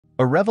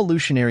A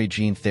revolutionary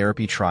gene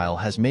therapy trial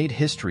has made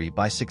history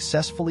by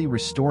successfully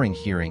restoring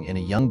hearing in a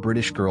young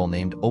British girl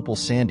named Opal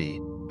Sandy,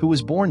 who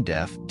was born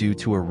deaf due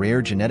to a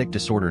rare genetic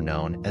disorder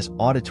known as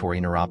auditory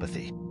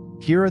neuropathy.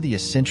 Here are the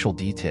essential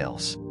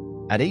details.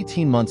 At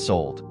 18 months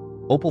old,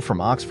 Opal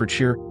from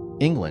Oxfordshire,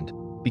 England,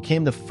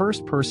 became the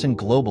first person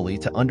globally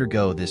to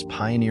undergo this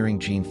pioneering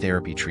gene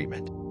therapy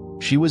treatment.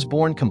 She was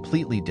born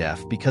completely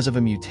deaf because of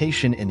a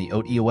mutation in the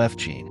OTOF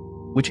gene,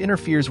 which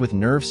interferes with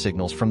nerve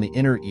signals from the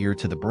inner ear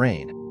to the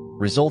brain,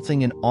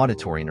 resulting in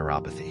auditory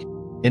neuropathy.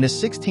 In a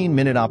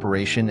 16-minute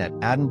operation at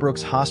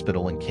Addenbrooke's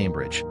hospital in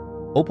Cambridge,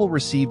 Opal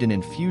received an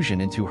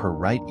infusion into her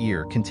right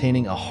ear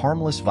containing a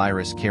harmless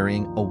virus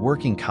carrying a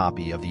working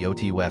copy of the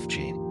OTOF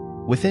gene.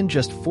 Within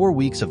just 4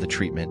 weeks of the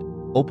treatment,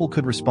 Opal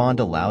could respond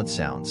to loud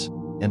sounds,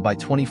 and by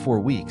 24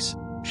 weeks,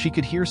 she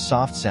could hear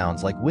soft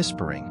sounds like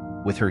whispering,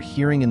 with her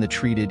hearing in the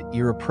treated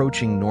ear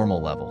approaching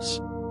normal levels.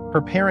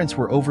 Her parents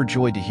were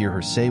overjoyed to hear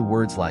her say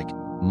words like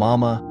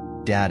 "Mama,"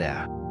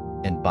 "Dada,"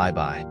 and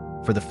 "Bye-bye"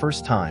 for the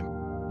first time.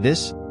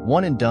 This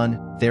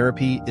one-and-done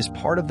therapy is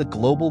part of the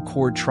global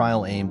cord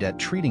trial aimed at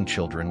treating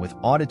children with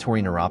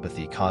auditory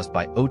neuropathy caused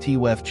by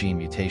OTOF gene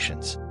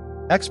mutations.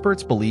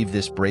 Experts believe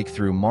this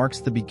breakthrough marks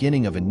the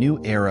beginning of a new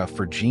era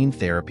for gene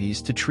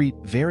therapies to treat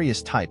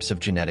various types of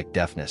genetic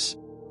deafness,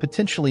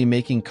 potentially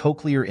making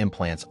cochlear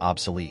implants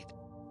obsolete.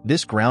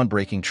 This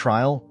groundbreaking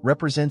trial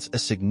represents a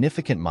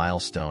significant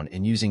milestone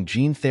in using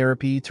gene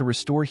therapy to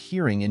restore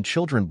hearing in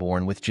children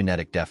born with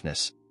genetic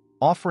deafness,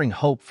 offering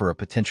hope for a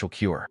potential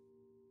cure.